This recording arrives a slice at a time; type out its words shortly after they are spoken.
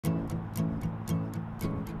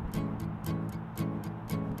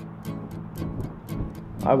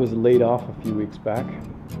I was laid off a few weeks back.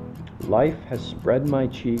 Life has spread my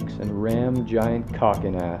cheeks and rammed giant cock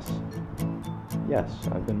in ass. Yes,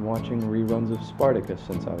 I've been watching reruns of Spartacus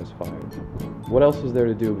since I was fired. What else is there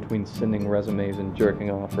to do between sending resumes and jerking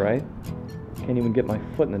off, right? Can't even get my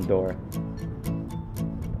foot in the door.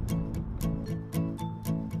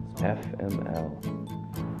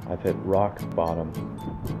 FML. I've hit rock bottom.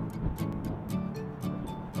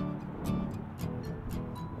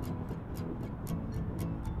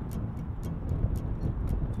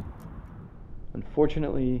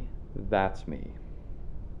 Unfortunately, that's me.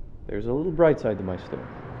 There's a little bright side to my story.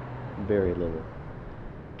 Very little.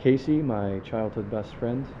 Kasey, my childhood best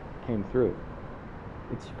friend, came through.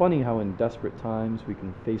 It's funny how in desperate times we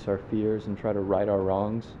can face our fears and try to right our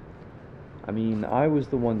wrongs. I mean, I was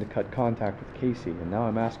the one to cut contact with Kasey, and now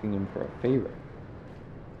I'm asking him for a favor.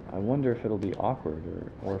 I wonder if it'll be awkward,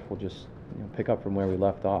 or if we'll just, pick up from where we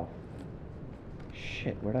left off.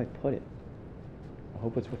 Shit, where'd I put it? I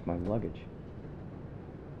hope it's with my luggage.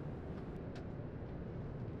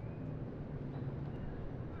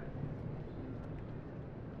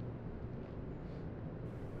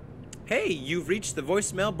 Hey, you've reached the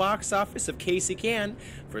voicemail box office of Kasey Can.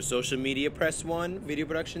 For social media, press 1, video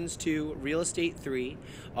productions 2, real estate 3.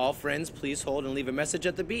 All friends, please hold and leave a message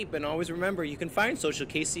at the beep. And always remember, you can find Social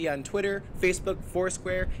Kasey on Twitter, Facebook,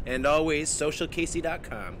 Foursquare, and always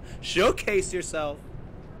socialkasey.com. Showcase yourself.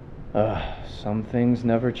 Some things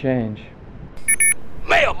never change.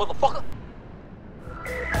 Mail, motherfucker!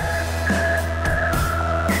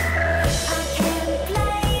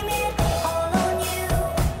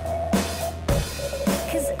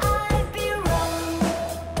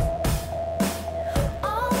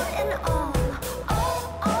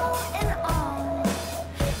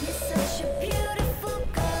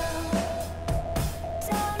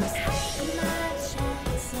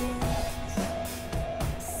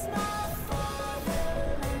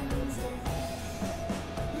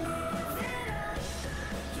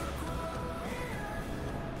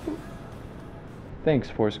 Thanks,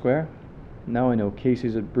 Foursquare. Now I know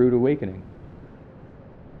Kasey's at Brewed Awakening.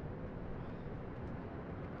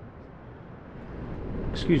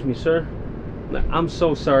 Excuse me, sir. I'm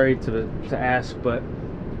so sorry to ask, but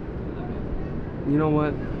you know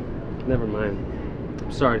what? Never mind.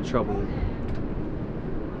 I'm sorry to trouble you.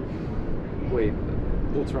 Wait,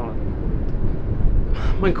 what's wrong?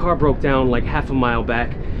 My car broke down like half a mile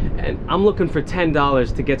back, and I'm looking for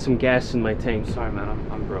 $10 to get some gas in my tank. Sorry, man,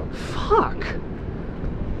 I'm broke. Fuck!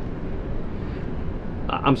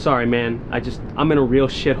 I'm sorry, man. I'm in a real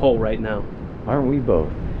shithole right now. Aren't we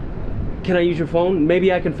both? Can I use your phone?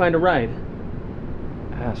 Maybe I can find a ride.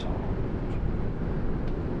 Asshole.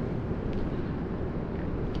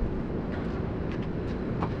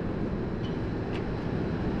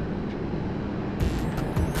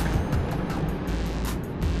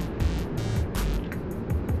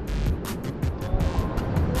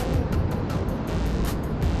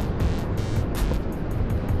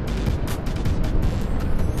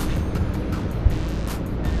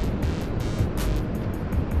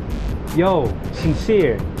 Yo,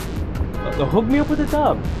 sincere. Hook me up with a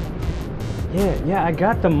dub. Yeah, I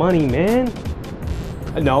got the money, man.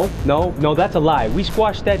 No, that's a lie. We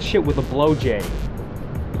squashed that shit with a blow jay.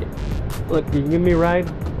 Yeah. Look, you give me a ride?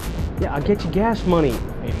 Yeah, I'll get you gas money.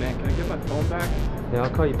 Hey, man, can I get my phone back? Yeah, I'll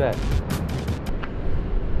call you back.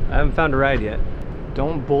 I haven't found a ride yet.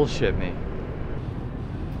 Don't bullshit me.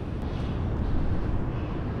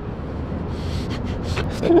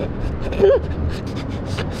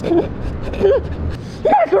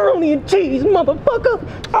 Macaroni and cheese, motherfucker!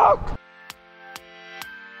 Oh.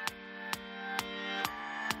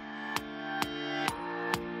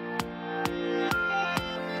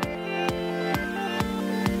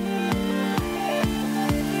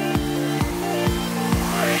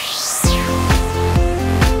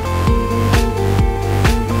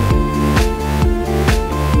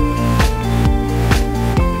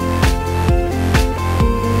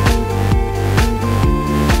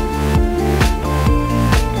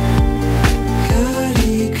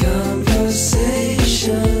 Goody go.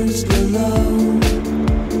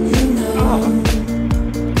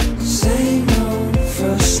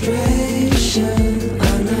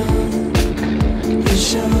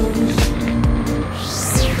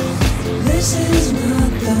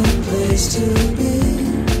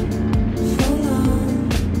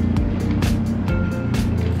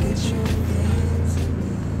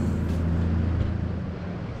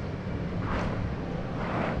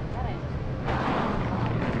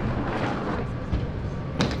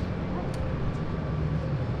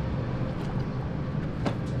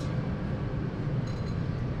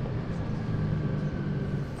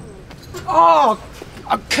 Oh,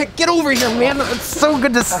 get over here, man. It's so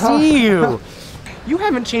good to see you. You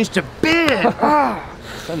haven't changed a bit.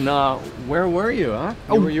 And where were you, huh?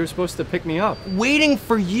 You were supposed to pick me up. Waiting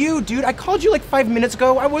for you, dude. I called you like 5 minutes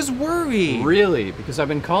ago. I was worried. Really? Because I've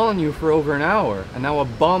been calling you for over an hour, and now a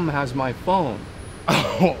bum has my phone.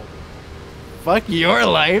 Oh, fuck your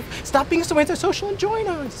life. Stop being so antisocial and join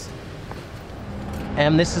us.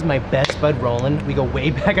 This is my best bud, Roland. We go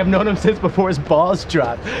way back. I've known him since before his balls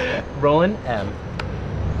dropped. Roland,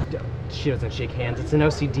 she doesn't shake hands. It's an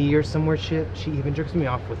OCD or somewhere shit. She even jerks me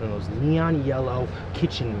off with one of those neon yellow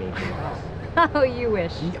kitchen makers. Oh, you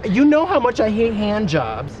wish. You know how much I hate hand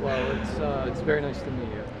jobs. Well, it's very nice to meet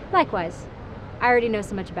you. Likewise. I already know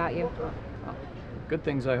so much about you. Oh, good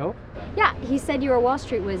things, I hope. Yeah, he said you were a Wall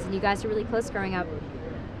Street whiz and you guys were really close growing up.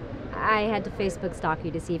 I had to Facebook stalk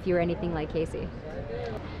you to see if you were anything like Kasey.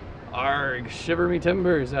 Arg, shiver me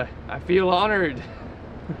timbers. I feel honored.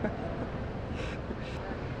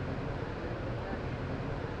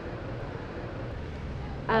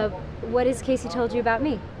 What has Kasey told you about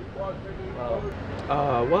me?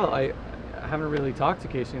 Well, I haven't really talked to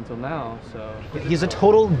Kasey until now, so... He's a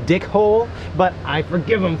total dickhole, but I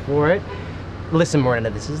forgive him for it. Listen, Miranda,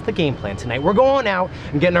 this is the game plan tonight. We're going out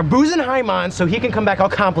and getting our booze and Harmon so he can come back all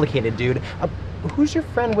complicated, dude. Who's your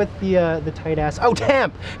friend with the tight ass? Oh,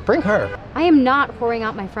 Temp! Bring her. I am not whoring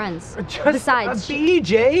out my friends. Besides,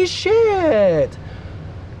 BJ, shit!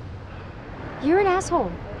 You're an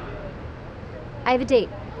asshole. I have a date.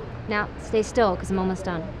 Now, stay still, because I'm almost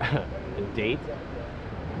done. A date?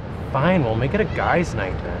 Fine, we'll make it a guy's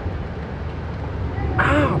night then.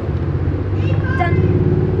 Ow!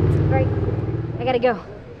 Done. Right. I gotta go.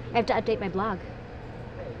 I have to update my blog.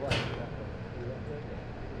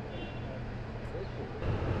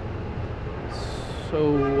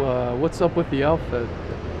 So, what's up with the outfit?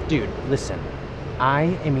 Dude, listen. I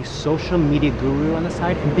am a social media guru on the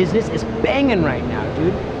side, and business is banging right now,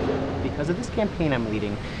 dude. Because of this campaign I'm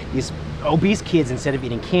leading, these obese kids, instead of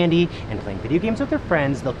eating candy and playing video games with their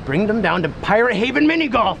friends, they'll bring them down to Pirate Haven mini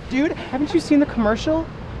golf. Dude, haven't you seen the commercial?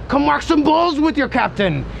 Come mark some balls with your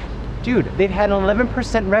captain. Dude, they've had an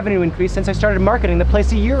 11% revenue increase since I started marketing the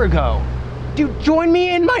place a year ago. Dude, join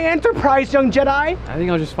me in my enterprise, young Jedi. I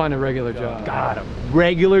think I'll just find a regular job. God, a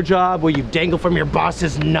regular job where you dangle from your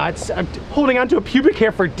boss's nuts, holding onto a pubic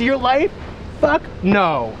hair for dear life? Fuck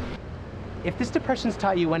no. If this depression's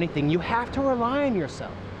taught you anything, you have to rely on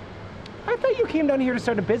yourself. I thought you came down here to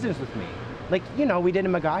start a business with me. Like, you know, we did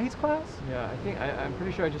in McGahee's class. Yeah, I'm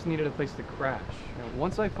pretty sure I just needed a place to crash. You know,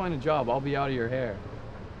 once I find a job, I'll be out of your hair.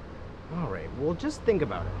 All right, well, just think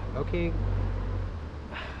about it, okay?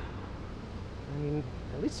 I mean,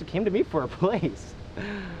 at least you came to me for a place.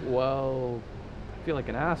 Well, I feel like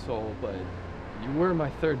an asshole, but you were my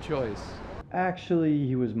third choice. Actually,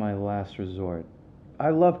 he was my last resort. I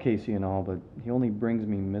love Kasey and all, but he only brings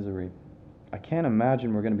me misery. I can't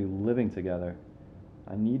imagine we're going to be living together.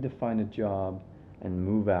 I need to find a job and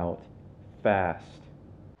move out fast.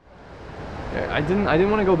 Yeah, I didn't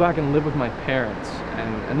want to go back and live with my parents,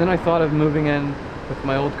 and then I thought of moving in with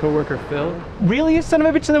my old coworker Phil. Really, you son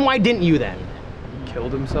of a bitch? Then why didn't you then? He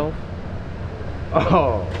killed himself.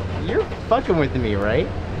 Oh, you're fucking with me, right?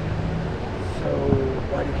 So,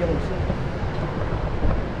 why'd he kill himself?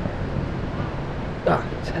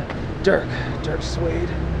 Dirk Swade.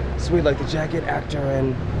 Swade like the jacket, actor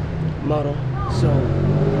and model. So,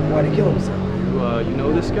 why'd he kill himself? You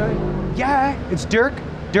know this guy? Yeah, it's Dirk.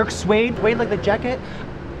 Dirk Swade. Swade like the jacket.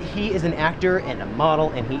 He is an actor and a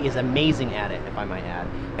model, and he is amazing at it, if I might add.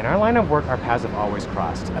 In our line of work, our paths have always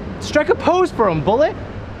crossed. Strike a pose for him, Bullet!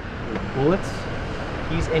 Bullets?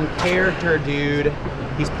 He's in character, dude.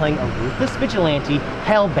 He's playing a ruthless vigilante,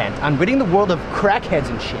 hell-bent on ridding the world of crackheads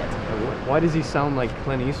and shit. Why does he sound like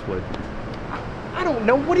Clint Eastwood? I don't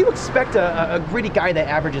know. What do you expect a gritty guy that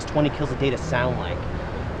averages 20 kills a day to sound like?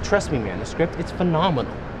 Trust me, man, the script, it's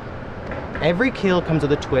phenomenal. Every kill comes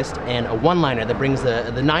with a twist and a one-liner that brings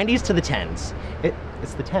the 90s to the 10s.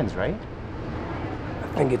 It's the 10s, right?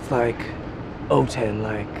 I think it's like 010,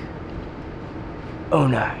 like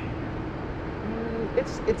 09.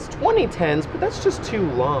 It's 2010s, but that's just too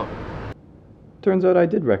long. Turns out I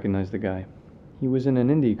did recognize the guy. He was in an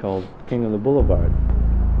indie called King of the Boulevard.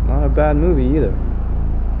 Not a bad movie either.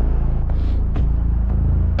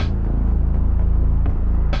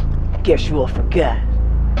 Guess you all forgot.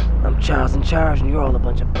 I'm Charles in charge and you're all a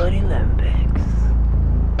bunch of bloody lambics.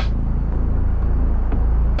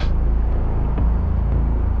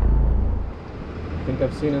 I think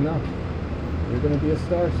I've seen enough. You're gonna be a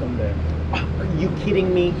star someday. Are you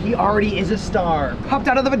kidding me? He already is a star. Popped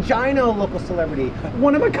out of the vagina, a local celebrity.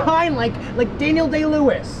 One of a kind, like Daniel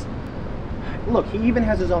Day-Lewis. Look, he even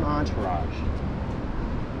has his own entourage.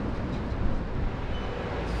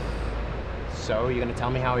 So, you gonna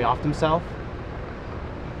tell me how he offed himself?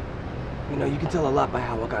 You know, you can tell a lot by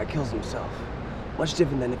how a guy kills himself. Much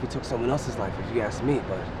different than if he took someone else's life, if you ask me,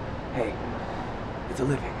 but hey, it's a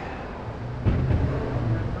living.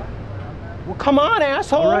 Well, come on,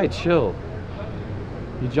 asshole! All right, chill.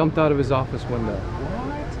 He jumped out of his office window.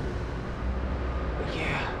 What?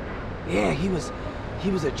 Yeah, he was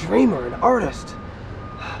a dreamer, an artist.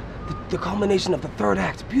 The culmination of the third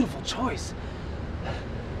act, beautiful choice.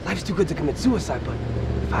 Life's too good to commit suicide, but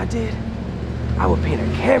if I did, I would paint a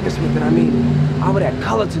canvas with it. I mean, I would add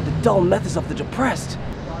color to the dull methods of the depressed.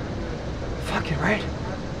 Fuck it, right?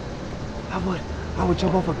 I would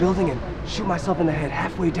jump off a building and shoot myself in the head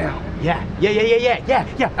halfway down. Yeah.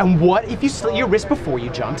 And what if you slit your wrist before you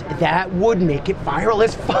jumped? That would make it viral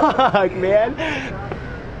as fuck, man.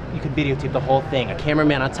 You could videotape the whole thing. A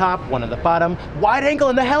cameraman on top, one on the bottom, wide angle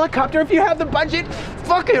in the helicopter if you have the budget.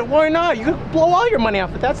 Fuck it, why not? You could blow all your money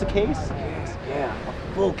off if that's the case. Yes, yeah, a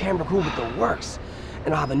full camera crew with the works.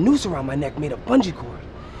 And I'll have a noose around my neck made of bungee cord.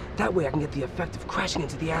 That way I can get the effect of crashing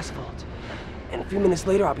into the asphalt. And a few minutes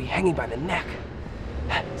later, I'll be hanging by the neck.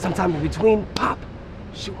 Sometime in between, pop,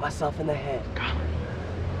 shoot myself in the head.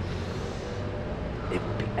 It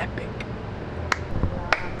would be epic.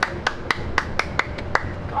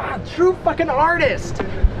 God, true fucking artist.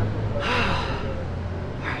 Alright,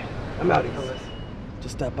 I'm out of here.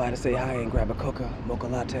 Just stop by to say hi and grab a mocha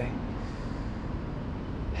latte.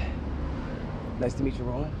 Nice to meet you,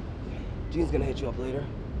 Roland. Gene's gonna hit you up later.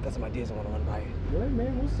 Got some ideas I want to run by you. Good,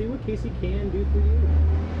 man. We'll see what Kasey can do for you.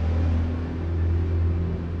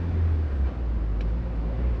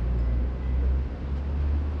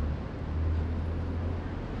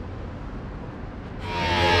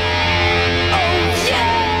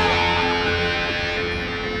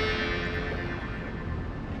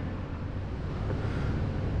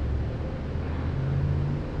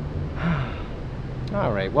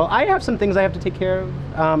 All right. Well, I have some things I have to take care of.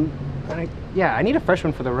 I need a fresh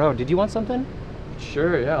one for the road. Did you want something?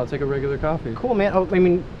 Sure, yeah, I'll take a regular coffee. Cool, man. Oh, I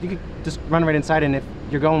mean, you could just run right inside, and if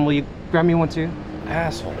you're going, will you grab me one too?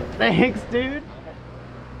 Asshole. Thanks, dude.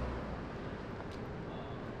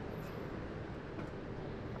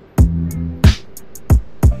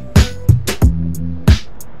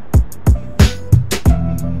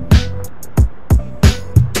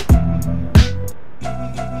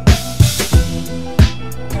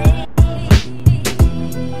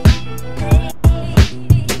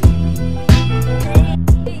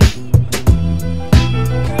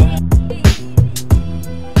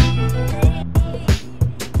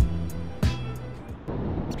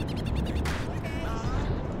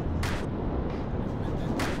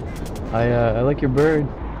 I like your bird.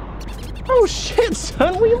 Oh shit,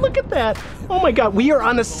 son, will you look at that? Oh my god, we are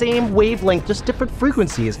on the same wavelength, just different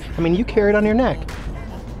frequencies. I mean, you carry it on your neck.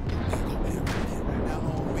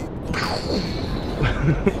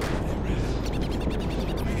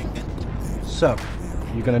 So,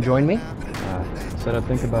 you gonna join me? Said I'd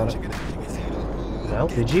think about it. Well,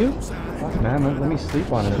 did you? Fuck, man, let me sleep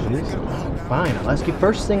on it at least. Fine, I'll ask you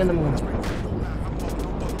first thing in the morning.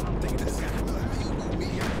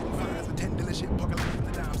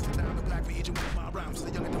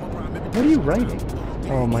 What are you writing?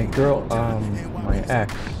 Oh, my girl, my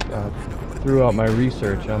ex, threw out my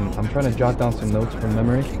research. I'm trying to jot down some notes from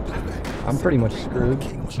memory. I'm pretty much screwed.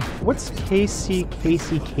 What's Kasey?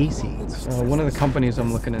 One of the companies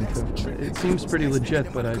I'm looking into. It seems pretty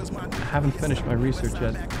legit, but I haven't finished my research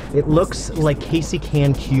yet. It looks like Kasey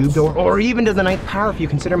Can cubed, or even to the ninth power if you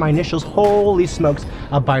consider my initials. Holy smokes,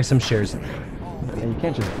 I'll buy some shares. Yeah, you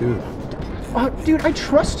can't just do that. Oh, dude, I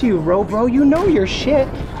trust you, bro. You know your shit.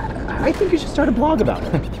 I think you should start a blog about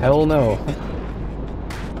it. Hell no.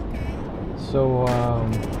 So,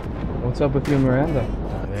 what's up with you and Miranda?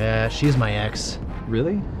 Yeah, she's my ex.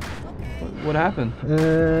 Really? What happened?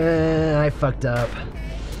 I fucked up.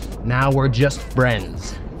 Now we're just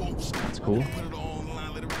friends. That's cool.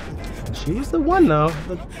 She's the one, though.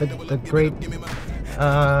 The great...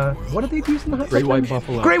 what are they using? Great White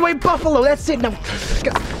Buffalo. Great White Buffalo, that's it. Now,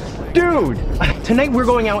 dude, tonight we're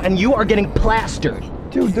going out and you are getting plastered.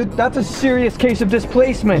 Dude, that's a serious case of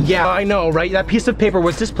displacement. Yeah, I know, right? That piece of paper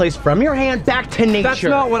was displaced from your hand back to nature. That's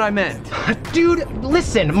not what I meant. Dude,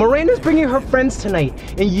 listen, Miranda's bringing her friends tonight,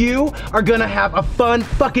 and you are gonna have a fun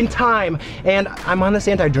fucking time. And I'm on this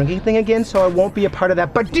anti-drinking thing again, so I won't be a part of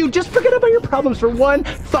that. But dude, just forget about your problems for one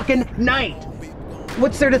fucking night.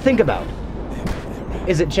 What's there to think about?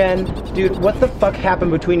 Is it Jen? Dude, what the fuck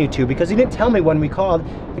happened between you two? Because you didn't tell me when we called.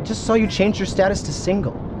 I just saw you change your status to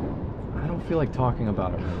single. I don't feel like talking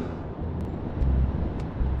about it.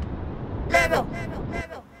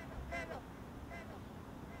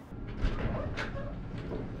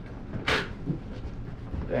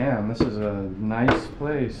 Damn, this is a nice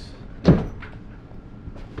place.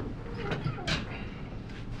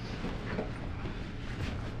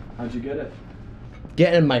 How'd you get it?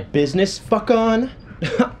 Getting my business fuck on?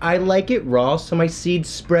 I like it raw so my seed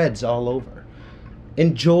spreads all over.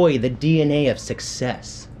 Enjoy the DNA of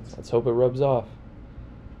success. Let's hope it rubs off.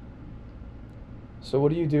 So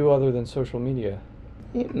what do you do other than social media?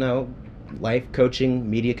 You know, life coaching,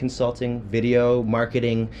 media consulting, video,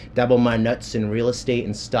 marketing, dabble my nuts in real estate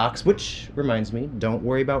and stocks, which reminds me, don't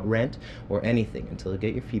worry about rent or anything until you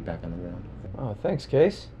get your feet back on the ground. Oh, thanks,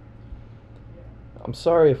 Case. I'm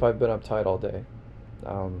sorry if I've been uptight all day.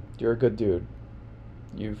 You're a good dude.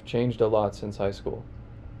 You've changed a lot since high school.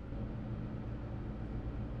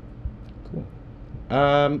 Cool.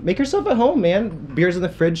 Make yourself at home, man. Beers in the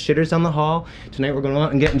fridge, shitters down the hall. Tonight we're going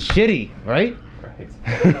out and getting shitty, right? Right.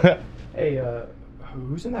 Hey,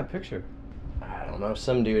 who's in that picture? I don't know,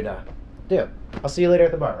 some dude. Dude, I'll see you later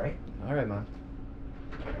at the bar, right? All right, man.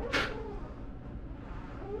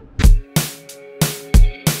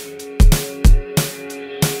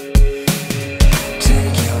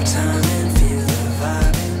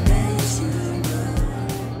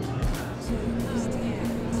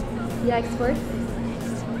 You like sports?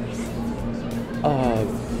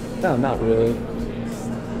 No, not really.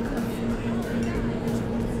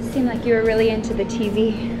 Seemed like you were really into the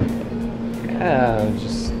TV. Yeah,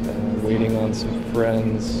 just waiting on some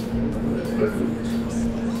friends.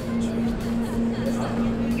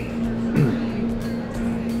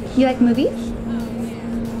 You like movies?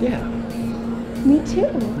 Yeah. Me too.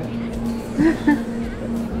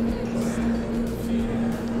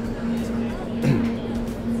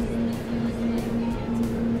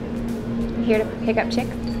 Here to pick up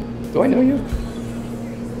chicks? Do I know you?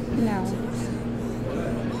 No.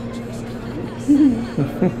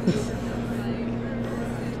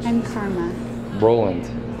 I'm Karma. Roland.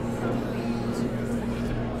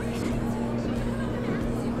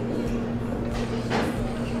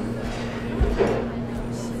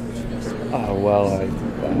 Oh, well, I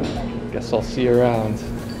guess I'll see you around.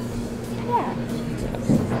 Yeah.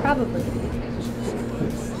 Probably.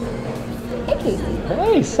 Hey, Kasey.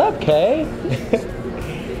 Hey, sup, Kay?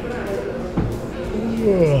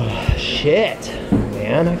 Shit,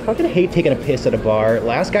 man. I fucking hate taking a piss at a bar.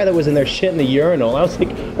 Last guy that was in there shit in the urinal, I was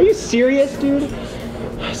like, are you serious, dude?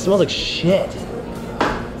 It smells like shit.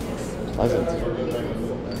 Pleasant.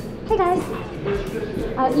 Hey, guys.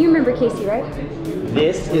 You remember Kasey, right?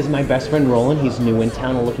 This is my best friend Roland. He's new in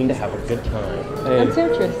town and looking to have a good time. Hey, I'm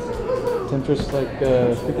Temptress. Temptress, like,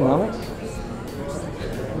 economics?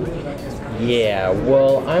 Yeah,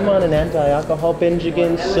 well, I'm on an anti-alcohol binge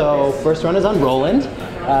again, so first round is on Roland.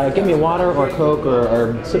 Give me water or Coke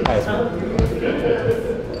or surprise me.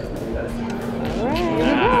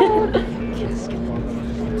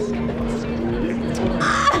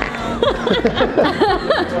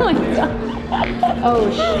 Oh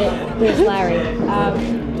shit, there's Larry.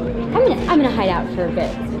 I'm gonna hide out for a bit.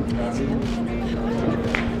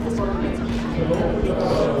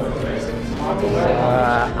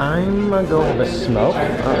 I'm gonna go have a smoke.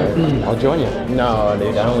 I'll join you. No,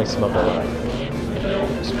 dude, I only smoke a lot.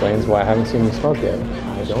 Explains why I haven't seen you smoke yet.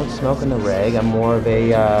 I don't smoke in the reg. I'm more of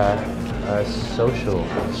a social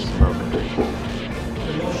smoker.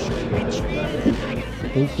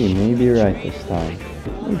 Kasey may be right this time.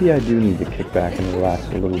 Maybe I do need to kick back and relax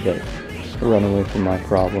a little bit. Run away from my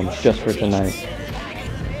problems just for tonight.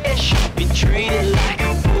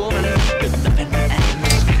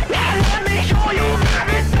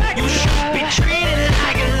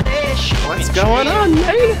 What's going on,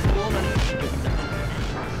 man?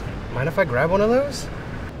 Mind if I grab one of those?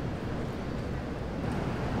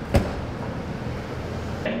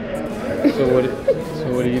 So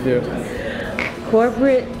what do you do?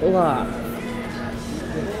 Corporate law.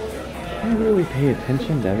 I don't really pay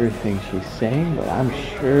attention to everything she's saying, but I'm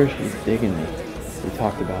sure she's digging me. We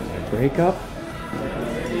talked about my breakup.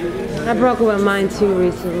 I broke up with mine too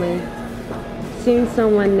recently. Seeing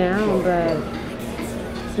someone now, but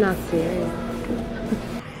it's not serious.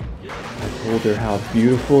 I told her how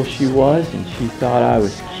beautiful she was, and she thought I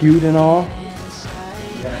was cute and all.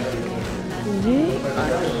 You are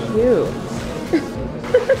cute.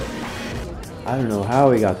 I don't know how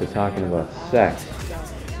we got to talking about sex.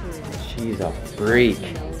 She's a freak.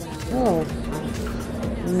 Oh,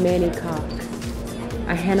 many cocks.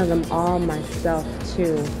 I handle them all myself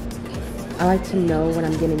too. I like to know what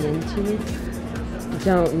I'm getting into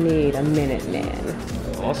Don't need a minute man.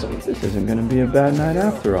 Awesome. This isn't gonna be a bad night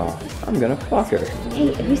after all. I'm gonna fuck her.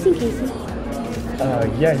 Hey, have you seen Kasey?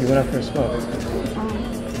 Yeah, he went out for a smoke.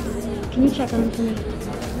 Can you check on him for me?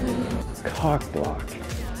 Cock block.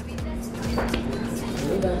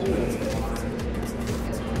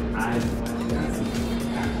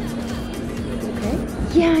 Okay.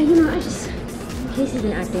 Yeah, you know, Kasey's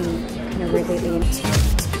been acting kind of weird lately.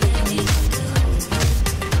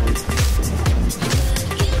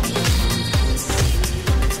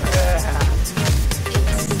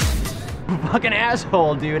 Fucking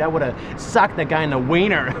asshole, dude. I would have socked that guy in the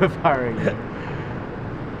wiener if I were you.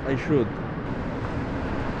 I should.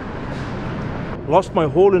 Lost my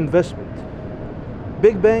whole investment.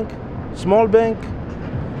 Big bank, small bank.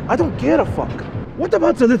 I don't care a fuck. What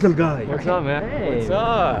about the little guy? What's up, man? Hey. What's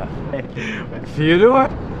up? Theodore?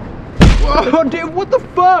 Whoa, dude, what the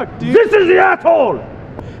fuck, dude? This is the asshole!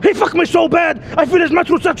 He fucked me so bad, I feel his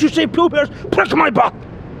metrosexual shaped pubes prick my butt!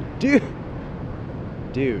 Dude.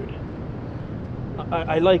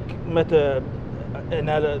 I like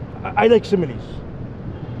I like similes.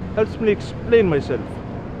 Helps me explain myself.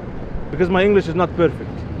 Because my English is not perfect.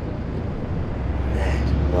 That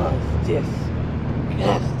was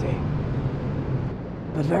disgusting.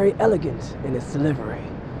 But very elegant in its delivery.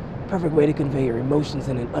 Perfect way to convey your emotions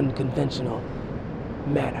in an unconventional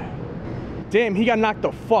manner. Damn, he got knocked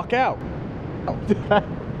the fuck out.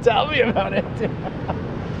 Tell me about it.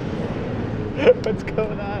 What's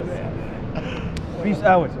going on, man? Peace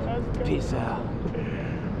out. Peace out.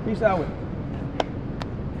 Peace out.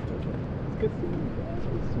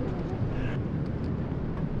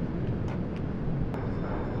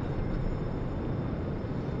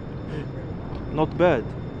 Not bad.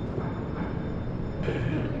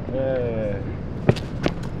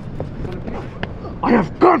 I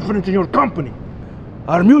have confidence in your company.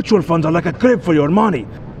 Our mutual funds are like a crib for your money.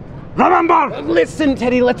 Remember! Listen,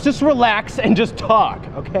 Teddy, let's just relax and just talk,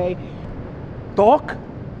 okay? Talk?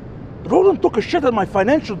 Roland took a shit at my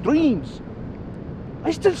financial dreams.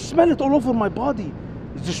 I still smell it all over my body.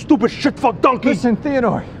 It's a stupid shit-fuck donkey. Listen,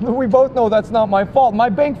 Theodore, we both know that's not my fault. My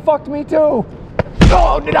bank fucked me too.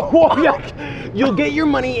 No, you'll get your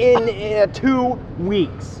money in 2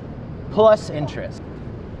 weeks, plus interest.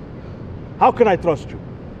 How can I trust you?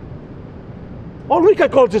 All week I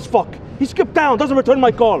called this fuck. He skipped town, doesn't return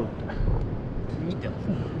my call.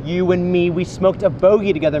 You and me, we smoked a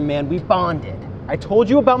bogey together, man. We bonded. I told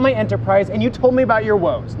you about my enterprise, and you told me about your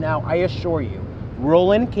woes. Now, I assure you,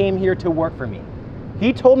 Roland came here to work for me.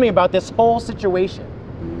 He told me about this whole situation.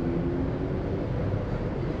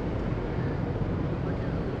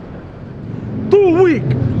 Too weak!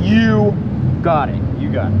 You got it. You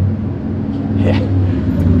got it. Yeah.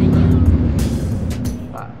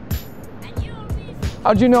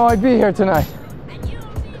 How'd you know I'd be here tonight?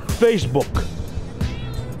 Facebook.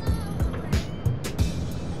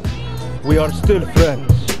 We are still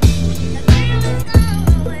friends.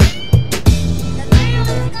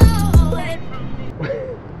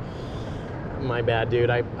 My bad, dude.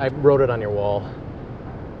 I wrote it on your wall.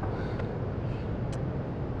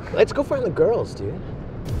 Let's go find the girls, dude.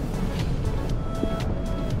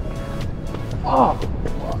 Oh,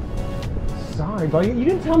 sorry, buddy. You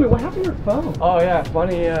didn't tell me what happened to your phone. Oh yeah,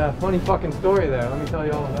 funny fucking story there. Let me tell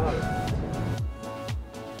you all about it.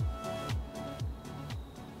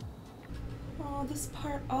 Oh, this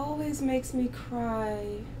part always makes me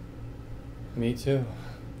cry. Me too.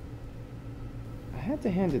 I had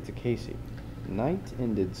to hand it to Kasey. Night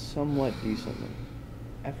ended somewhat decently.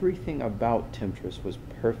 Everything about Temptress was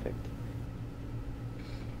perfect.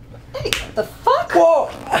 Hey, what the fuck?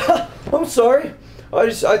 Whoa! I'm sorry.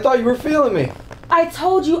 I thought you were feeling me. I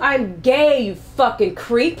told you I'm gay, you fucking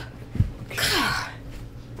creep.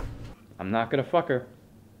 I'm not gonna fuck her.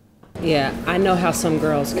 Yeah, I know how some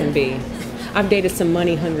girls can be. I've dated some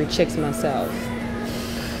money-hungry chicks myself.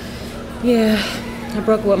 Yeah, I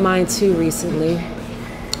broke up with mine too recently.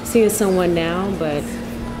 Seeing someone now, but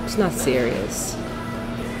it's not serious.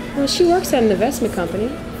 Well, she works at an investment company.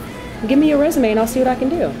 Give me your resume and I'll see what I can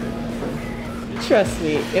do. Trust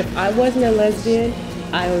me, if I wasn't a lesbian,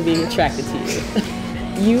 I would be attracted to you.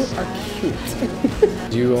 You are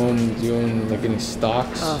cute. Do you own like any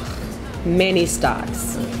stocks? Oh, many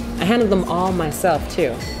stocks. I handle them all myself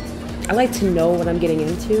too. I like to know what I'm getting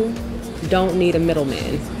into. Don't need a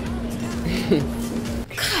middleman.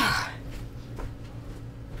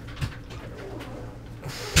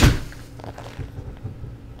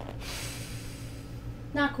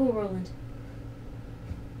 Not cool, Roland.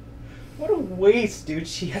 What a waste, dude.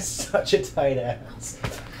 She has such a tight ass.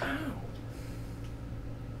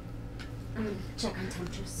 I'm gonna check on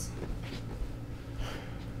Temptress.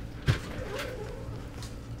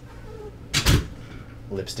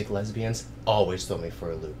 Lipstick lesbians always throw me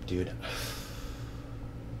for a loop, dude.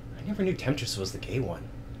 I never knew Temptress was the gay one.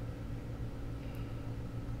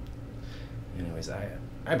 Anyways, I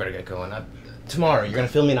better get going. Tomorrow, you're gonna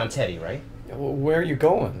fill me in on Teddy, right? Well, where are you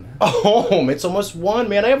going? Home. It's almost 1,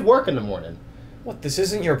 man. I have work in the morning. What, this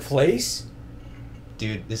isn't your place?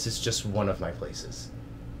 Dude, this is just one of my places.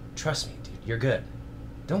 Trust me, dude. You're good.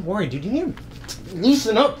 Don't worry, dude. You need to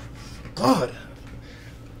loosen up. God.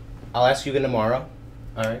 I'll ask you again tomorrow.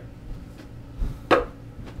 All right?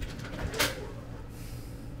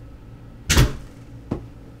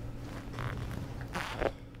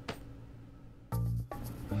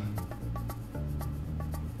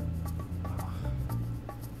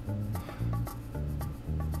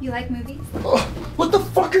 You like movies? Oh, what the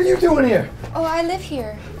fuck are you doing here? Oh, I live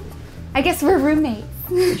here. I guess we're roommates.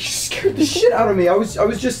 You scared the shit out of me. I was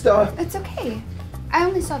just, It's okay. I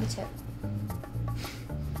only saw the tip.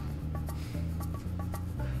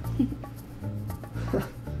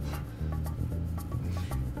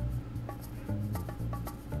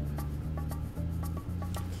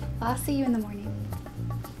 I'll see you in the morning.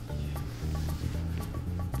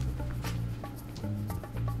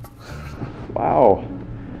 Wow.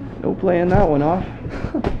 No playing that one off.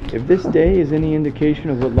 If this day is any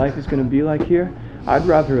indication of what life is going to be like here, I'd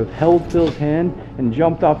rather have held Phil's hand and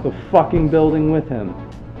jumped off the fucking building with him.